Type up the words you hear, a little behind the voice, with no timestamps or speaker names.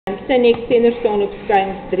sin x teenoor staan op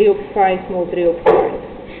skuins 3 op 5 maal 3 op 5.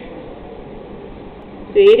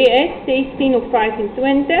 So hierdie is 16 op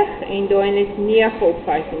 25 en daarin is 9 op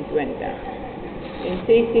 25. En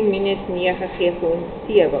 16 minus 9 gee vir ons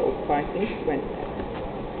 7 op 25.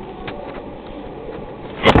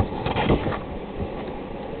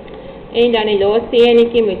 En dan die laaste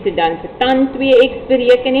enetjie moet jy dan vir tan 2x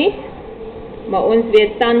bereken het. Maar ons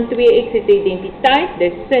weet tan 2x is 'n identiteit,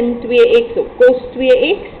 dis sin 2x op cos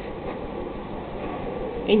 2x.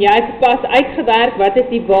 En jy het pas uitgewerk wat is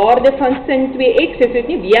die waarde van sin 2x, jy hoef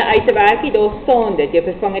nie weer uit te werk nie, daar staan dit, jy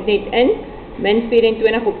vervang dit net in, min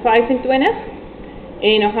 24 op 25.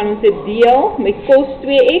 En dan gaan ons dit deel met cos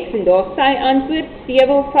 2x, en daar sy antwoord,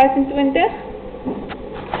 7 op 25.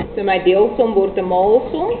 So my deelsom word 'n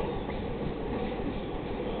maalsom.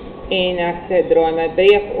 En ek draai my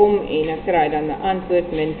breek om en ek kry dan 'n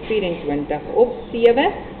antwoord min 24 op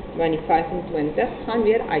 7, want die 25 gaan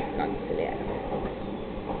weer uitkanselleer.